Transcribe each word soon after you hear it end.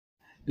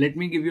Let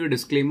me give you a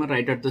disclaimer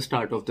right at the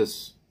start of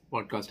this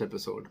podcast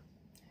episode.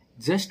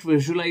 Just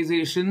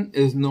visualization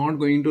is not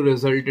going to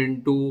result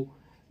into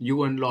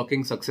you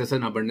unlocking success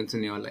and abundance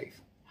in your life.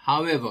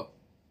 However,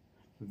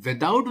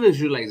 without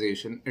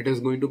visualization, it is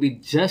going to be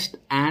just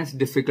as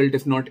difficult,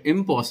 if not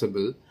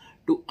impossible,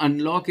 to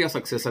unlock your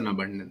success and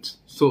abundance.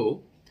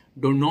 So,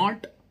 do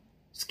not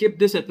skip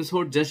this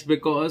episode just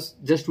because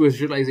just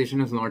visualization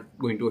is not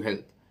going to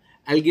help.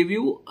 I'll give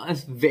you a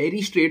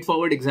very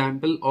straightforward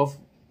example of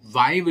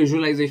why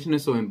visualization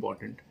is so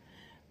important.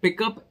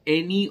 Pick up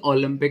any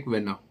Olympic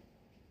winner.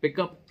 Pick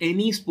up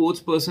any sports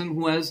person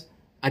who has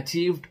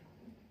achieved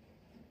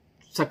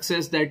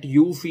success that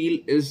you feel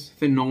is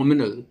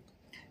phenomenal.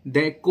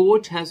 Their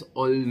coach has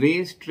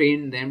always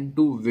trained them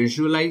to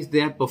visualize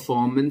their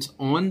performance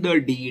on the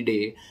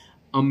D-Day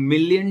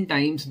 1,000,000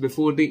 times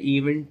before they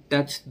even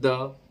touch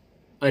the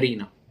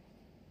arena.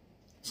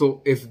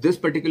 So if this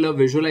particular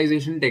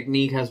visualization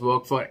technique has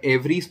worked for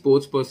every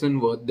sports person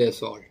worth their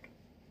salt,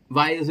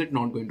 why is it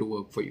not going to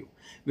work for you?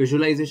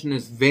 Visualization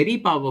is very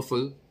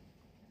powerful,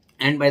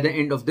 and by the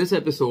end of this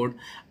episode,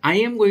 I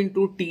am going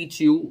to teach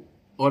you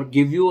or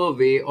give you a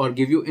way or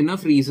give you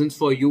enough reasons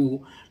for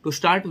you to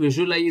start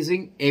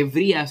visualizing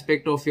every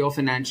aspect of your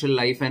financial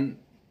life and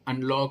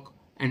unlock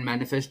and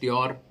manifest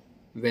your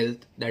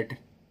wealth that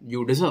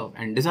you deserve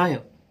and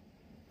desire.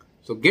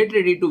 So get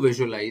ready to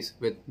visualize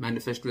with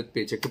Manifest with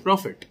Paycheck to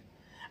Profit.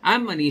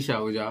 I'm Manish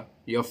Ahuja,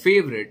 your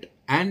favorite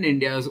and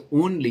India's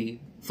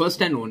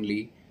first and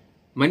only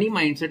money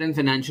mindset and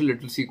financial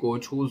literacy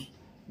coach who's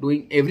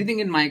doing everything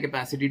in my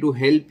capacity to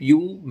help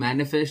you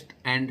manifest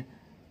and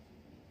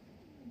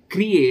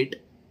create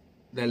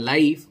the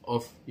life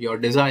of your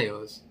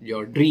desires,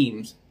 your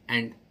dreams,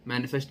 and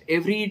manifest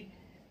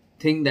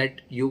everything that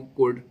you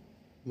could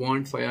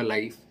want for your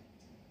life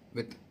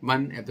with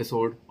one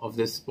episode of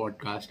this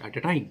podcast at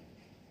a time.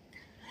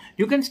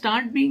 You can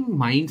start being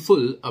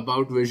mindful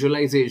about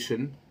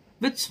visualization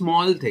with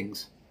small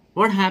things.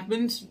 What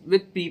happens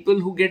with people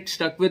who get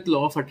stuck with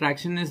law of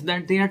attraction is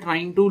that they are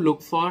trying to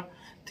look for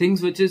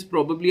things which is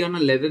probably on a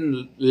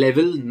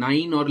level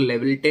 9 or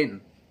level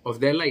 10 of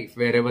their life,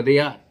 wherever they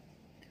are.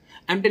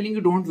 I'm telling you,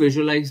 don't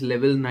visualize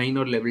level 9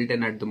 or level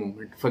 10 at the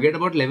moment. Forget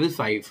about level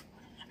 5.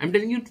 I'm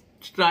telling you,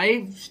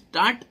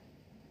 start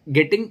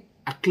getting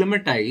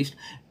acclimatized.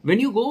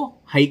 When you go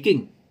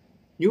hiking,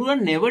 you are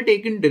never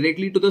taken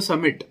directly to the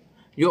summit.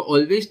 You're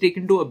always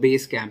taken to a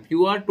base camp.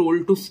 You are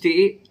told to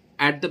stay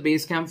at the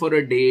base camp for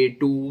a day,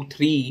 2,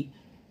 3,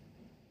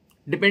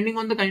 depending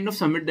on the kind of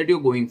summit that you're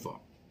going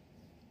for.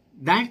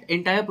 That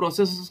entire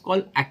process is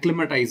called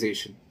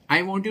acclimatization.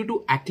 I want you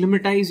to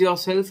acclimatize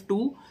yourself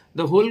to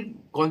the whole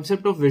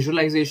concept of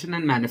visualization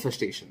and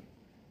manifestation.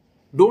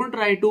 Don't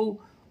try to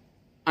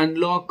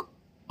unlock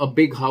a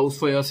big house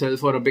for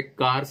yourself or a big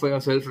car for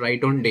yourself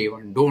right on day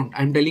one. Don't.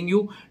 I'm telling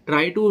you,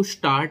 try to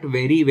start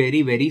very,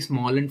 very, very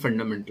small and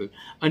fundamental.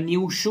 A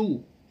new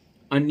shoe,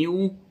 a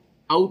new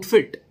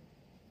outfit,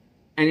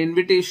 an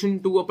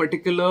invitation to a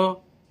particular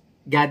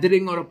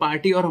gathering or a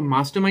party or a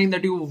mastermind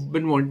that you've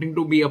been wanting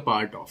to be a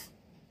part of.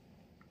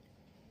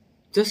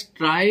 Just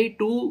try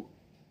to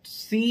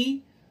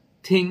see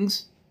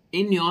things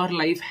in your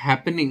life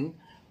happening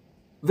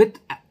with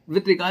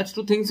regards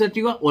to things that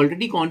you are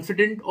already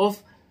confident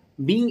of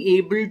being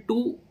able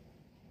to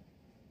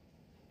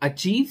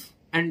achieve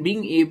and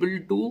being able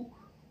to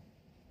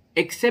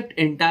accept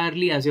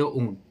entirely as your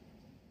own.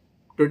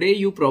 Today,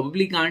 you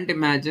probably can't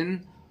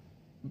imagine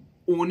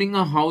owning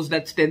a house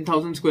that's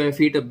 10,000 square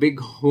feet, a big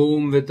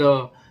home with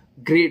a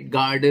great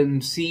garden,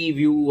 sea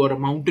view or a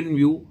mountain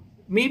view.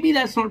 Maybe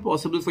that's not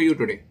possible for you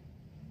today.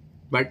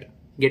 But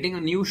getting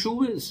a new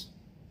shoe is.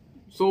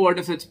 So what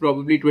if it's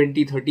probably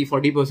 20, 30,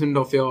 40%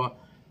 of your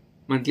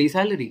monthly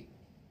salary?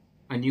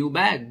 A new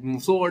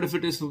bag. So what if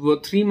it is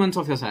worth 3 months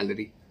of your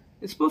salary?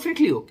 It's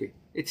perfectly okay.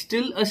 It's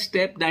still a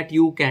step that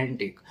you can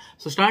take.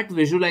 So start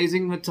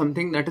visualizing with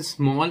something that is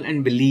small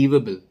and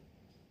believable.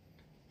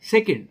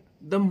 Second,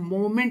 the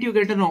moment you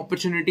get an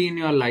opportunity in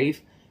your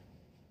life,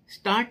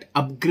 start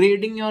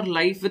upgrading your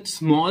life with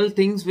small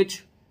things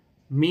which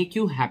make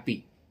you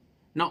happy.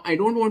 Now, I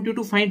don't want you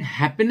to find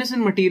happiness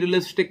in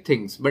materialistic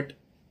things, but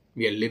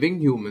we are living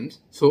humans.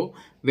 So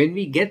when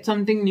we get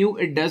something new,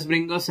 it does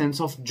bring a sense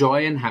of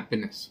joy and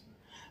happiness.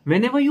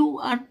 Whenever you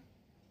are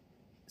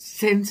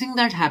sensing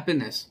that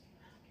happiness,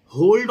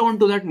 hold on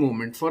to that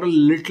moment for a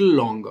little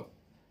longer.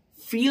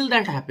 Feel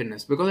that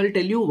happiness, because I'll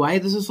tell you why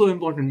this is so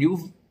important.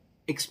 You've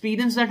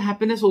experienced that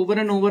happiness over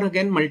and over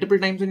again multiple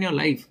times in your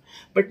life.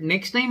 But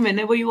next time,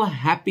 whenever you are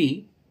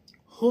happy,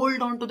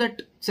 hold on to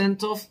that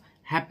sense of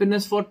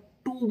happiness for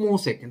 2 more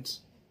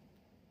seconds.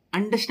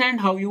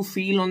 Understand how you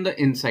feel on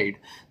the inside.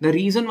 The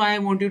reason why I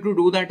want you to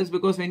do that is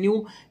because when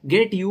you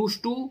get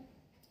used to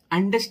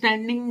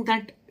understanding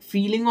that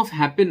feeling of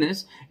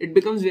happiness, it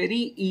becomes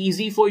very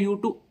easy for you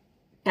to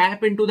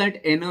tap into that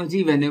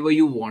energy whenever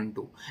you want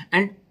to.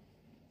 And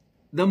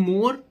the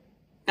more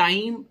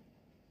time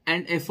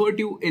and effort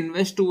you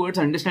invest towards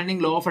understanding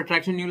law of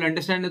attraction, you'll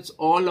understand it's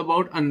all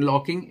about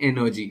unlocking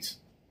energies.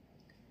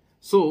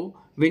 So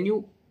when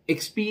you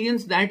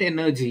experience that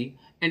energy,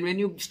 and when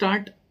you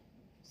start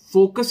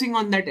focusing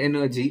on that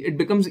energy, it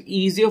becomes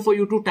easier for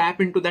you to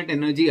tap into that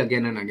energy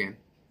again and again.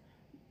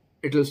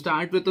 It will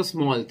start with a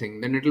small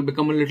thing, then it will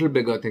become a little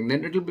bigger thing,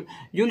 then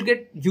you'll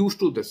get used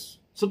to this.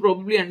 So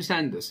probably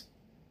understand this.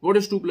 What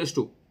is 2 plus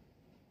 2?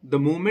 The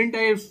moment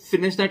I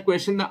finished that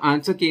question, the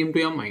answer came to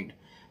your mind.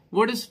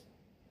 What is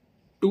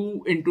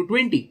 2 into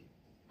 20?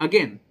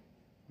 Again,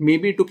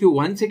 maybe it took you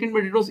 1 second,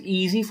 but it was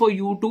easy for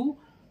you to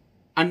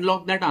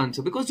unlock that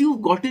answer because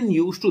you've gotten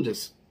used to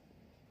this.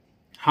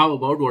 How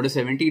about what is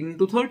 17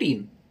 into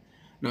 13?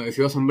 Now, if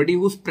you're somebody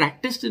who's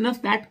practiced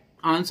enough, that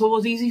answer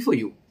was easy for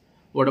you.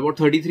 What about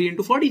 33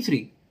 into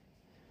 43?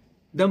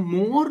 The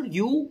more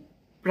you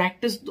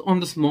practice on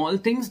the small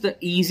things, the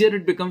easier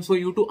it becomes for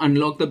you to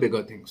unlock the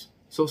bigger things.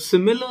 So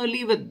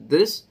similarly with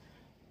this,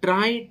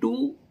 try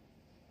to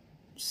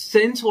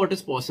sense what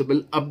is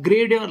possible,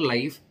 upgrade your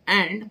life,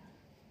 and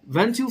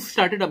once you've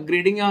started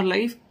upgrading your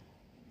life,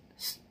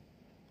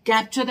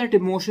 capture that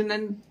emotion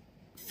and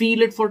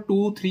feel it for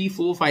 2, 3,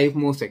 4, 5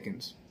 more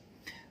seconds.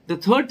 The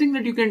third thing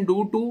that you can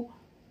do to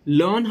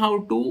learn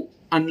how to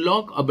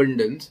unlock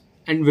abundance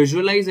and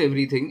visualize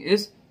everything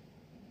is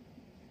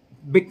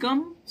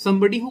become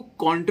somebody who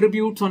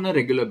contributes on a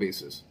regular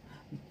basis.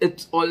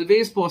 It's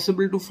always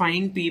possible to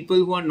find people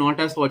who are not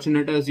as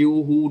fortunate as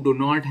you, who do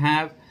not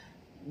have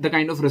the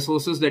kind of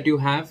resources that you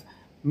have.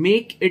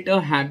 Make it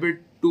a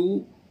habit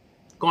to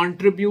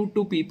contribute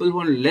to people who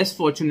are less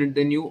fortunate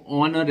than you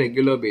on a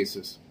regular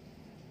basis.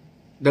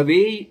 The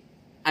way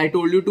I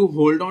told you to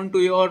hold on to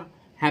your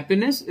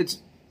happiness,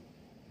 it's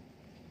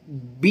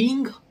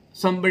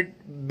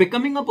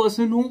becoming a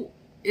person who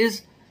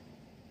is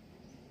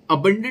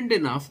abundant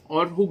enough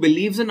or who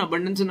believes in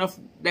abundance enough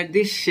that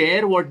they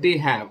share what they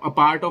have, a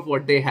part of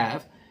what they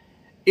have,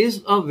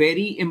 is a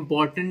very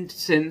important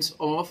sense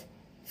of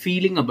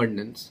feeling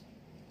abundance.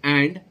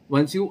 And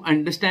once you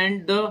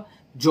understand the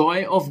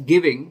joy of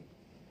giving,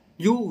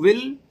 you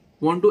will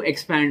want to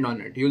expand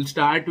on it. You'll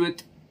start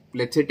with,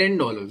 let's say,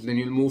 $10, then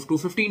you'll move to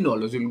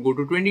 $15, you'll go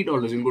to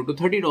 $20, you'll go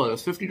to $30,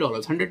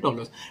 $50,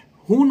 $100.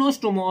 Who knows,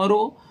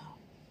 tomorrow,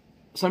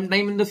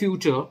 sometime in the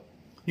future,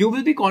 you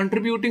will be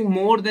contributing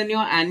more than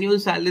your annual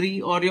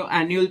salary or your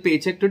annual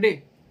paycheck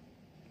today.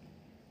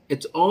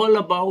 It's all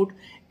about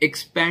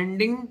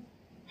expanding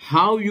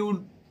your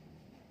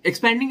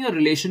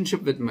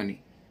relationship with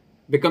money,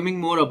 becoming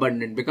more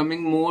abundant,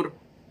 becoming more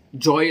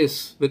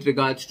joyous with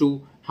regards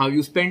to how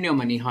you spend your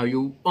money, how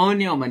you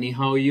earn your money,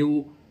 how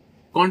you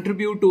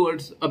contribute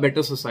towards a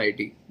better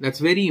society. That's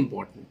very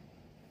important.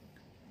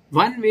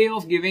 One way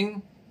of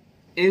giving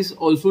is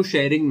also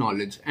sharing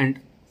knowledge,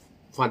 and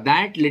for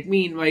that, let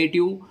me invite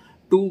you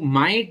to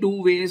my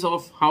 2 ways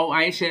of how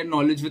I share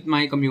knowledge with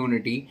my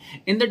community.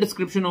 In the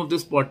description of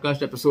this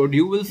podcast episode,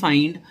 you will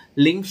find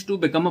links to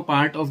become a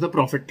part of the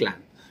Profit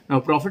Clan. Now,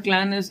 Profit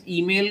Clan is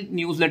email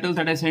newsletters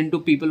that I send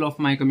to people of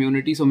my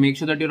community. So make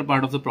sure that you're a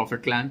part of the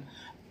Profit Clan.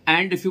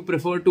 And if you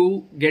prefer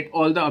to get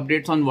all the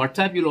updates on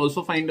WhatsApp, you'll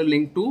also find a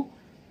link to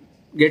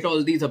get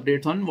all these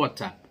updates on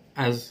WhatsApp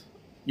as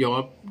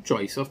your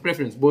choice of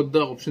preference. Both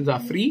the options are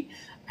free.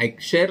 I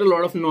share a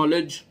lot of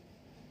knowledge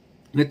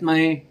with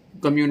my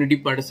community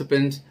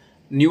participants,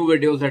 new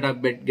videos that are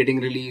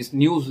getting released,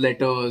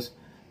 newsletters,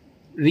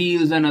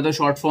 reels and other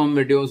short form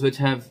videos which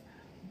have,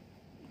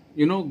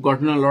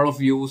 gotten a lot of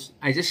views.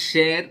 I just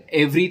share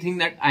everything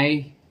that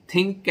I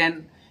think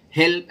can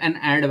help and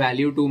add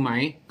value to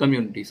my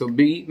community. So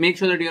make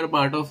sure that you're a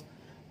part of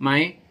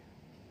my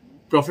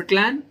Profit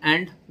Clan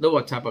and the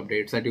WhatsApp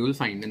updates that you will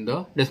find in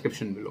the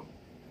description below.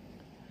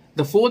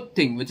 The fourth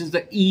thing, which is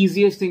the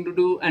easiest thing to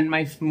do and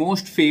my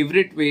most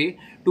favorite way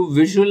to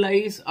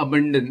visualize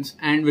abundance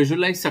and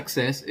visualize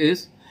success,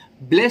 is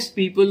bless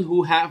people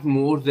who have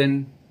more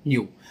than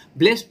you.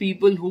 Bless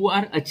people who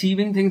are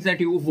achieving things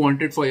that you've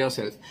wanted for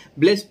yourself.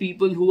 Bless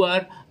people who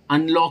are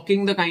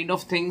unlocking the kind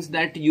of things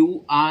that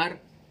you are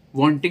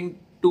wanting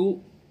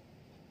to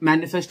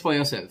manifest for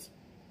yourself.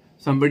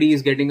 Somebody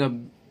is getting a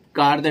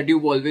car that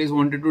you've always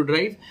wanted to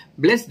drive.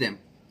 Bless them.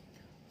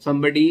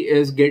 Somebody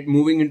is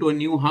moving into a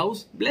new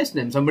house, bless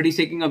them. Somebody's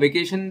taking a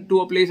vacation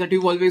to a place that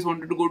you've always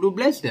wanted to go to,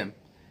 bless them.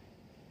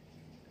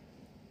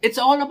 It's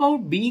all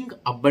about being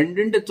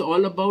abundant. It's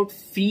all about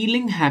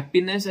feeling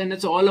happiness, and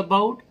it's all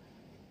about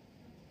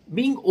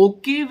being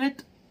okay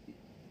with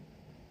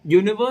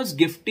universe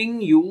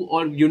gifting you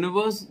or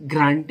universe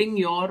granting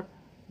your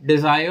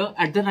desire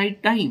at the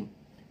right time.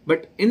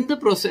 But in the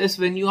process,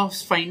 when you are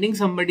finding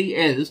somebody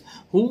else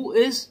who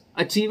is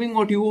achieving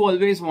what you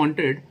always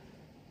wanted,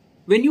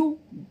 when you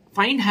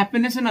find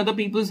happiness in other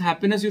people's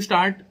happiness, you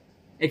start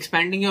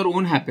expanding your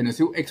own happiness.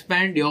 You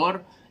expand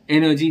your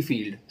energy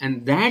field.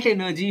 And that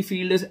energy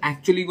field is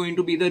actually going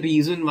to be the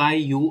reason why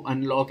you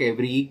unlock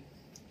every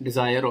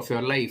desire of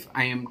your life.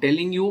 I am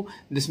telling you,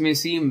 this may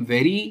seem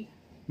very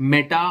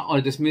meta or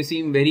this may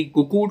seem very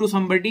cuckoo to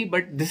somebody,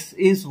 but this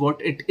is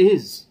what it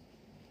is.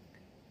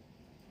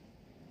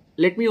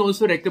 Let me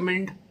also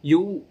recommend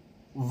you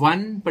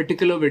one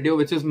particular video,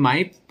 which is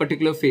my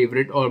particular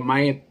favorite or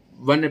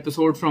one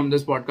episode from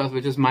this podcast,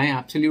 which is my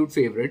absolute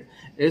favorite,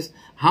 is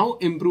how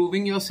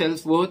improving your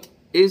self-worth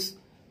is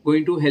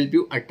going to help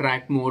you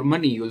attract more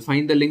money. You'll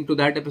find the link to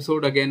that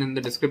episode again in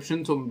the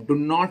description. So do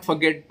not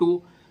forget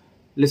to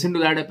listen to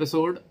that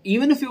episode.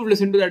 Even if you've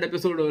listened to that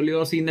episode earlier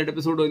or seen that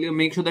episode earlier,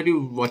 make sure that you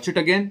watch it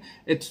again.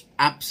 It's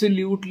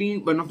absolutely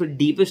one of the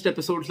deepest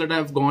episodes that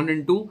I've gone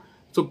into.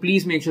 So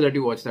please make sure that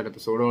you watch that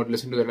episode or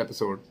listen to that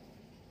episode.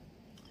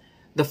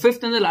 The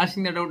fifth and the last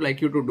thing that I would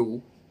like you to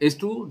do is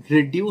to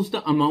reduce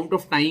the amount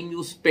of time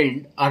you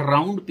spend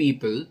around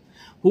people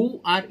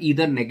who are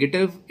either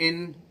negative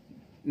in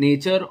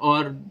nature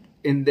or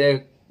in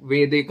their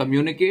way they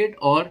communicate,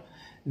 or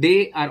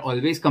they are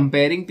always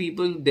comparing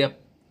people. They're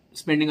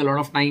spending a lot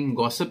of time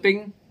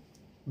gossiping.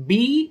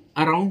 Be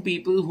around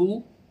people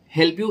who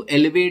help you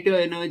elevate your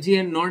energy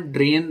and not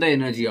drain the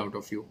energy out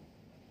of you.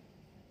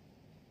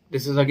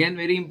 This is again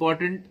very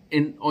important.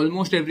 In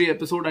almost every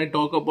episode, I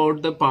talk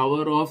about the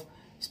power of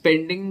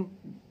spending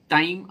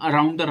time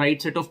around the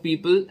right set of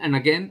people. And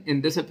again,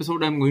 in this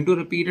episode, I'm going to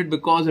repeat it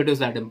because it is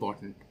that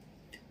important.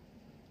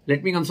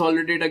 Let me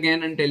consolidate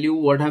again and tell you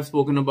what I've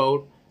spoken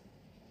about.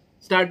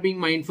 Start being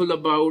mindful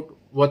about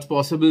what's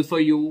possible for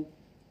you.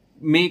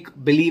 Make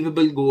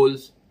believable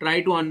goals.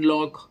 Try to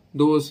unlock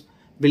those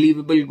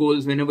believable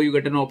goals whenever you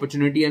get an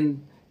opportunity,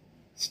 and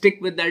stick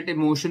with that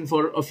emotion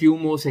for a few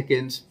more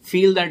seconds.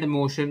 Feel that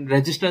emotion,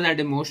 register that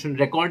emotion,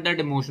 record that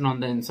emotion on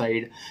the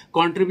inside,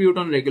 contribute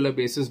on a regular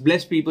basis,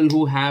 bless people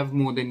who have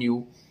more than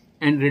you,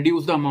 and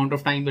reduce the amount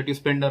of time that you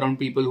spend around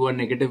people who are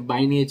negative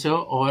by nature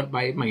or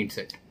by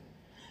mindset.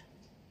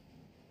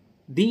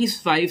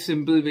 These 5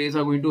 simple ways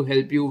are going to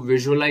help you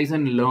visualize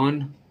and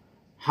learn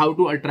how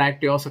to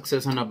attract your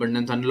success and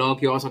abundance,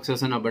 unlock your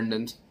success and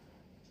abundance.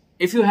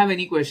 If you have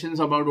any questions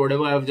about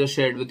whatever I've just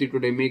shared with you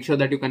today, make sure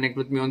that you connect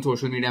with me on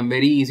social media. I'm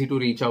very easy to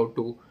reach out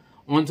to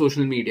on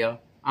social media.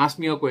 Ask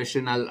me a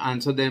question. I'll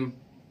answer them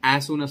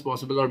as soon as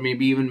possible, or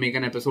maybe even make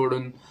an episode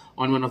on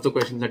one of the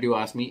questions that you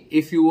asked me.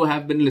 If you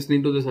have been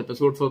listening to this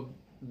episode for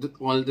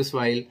all this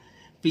while,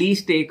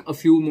 please take a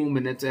few more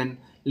minutes and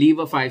leave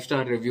a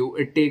 5-star review.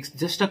 It takes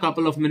just a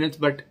couple of minutes,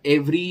 but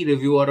every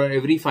reviewer or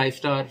every 5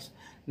 stars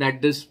that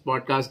this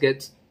podcast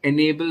gets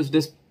enables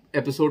this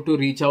episode to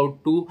reach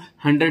out to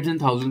hundreds and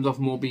thousands of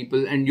more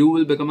people, and you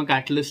will become a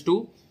catalyst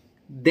to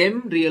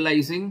them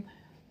realizing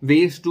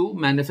ways to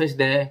manifest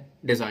their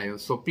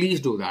desires. So please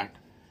do that.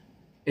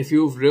 If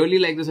you've really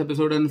liked this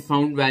episode and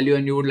found value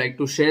and you would like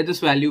to share this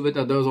value with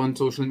others on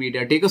social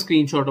media, take a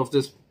screenshot of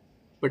this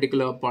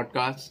particular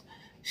podcast,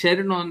 share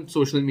it on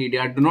social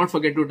media. Do not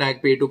forget to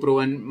tag Pay to Pro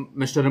and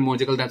Mr.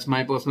 Emojical. That's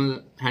my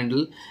personal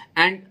handle,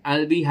 and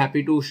I'll be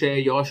happy to share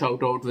your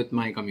shout out with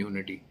my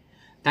community.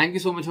 Thank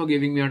you so much for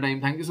giving me your time.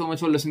 Thank you so much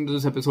for listening to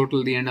this episode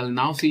till the end. I'll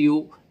now see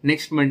you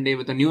next Monday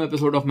with a new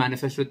episode of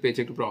Manifest with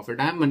Paycheck to Profit.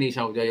 I'm Manish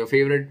Ahuja, your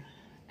favorite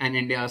and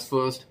India's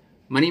first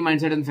money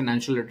mindset and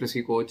financial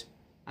literacy coach.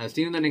 I'll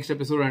see you in the next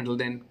episode. Until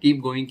then, keep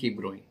going, keep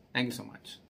growing. Thank you so much.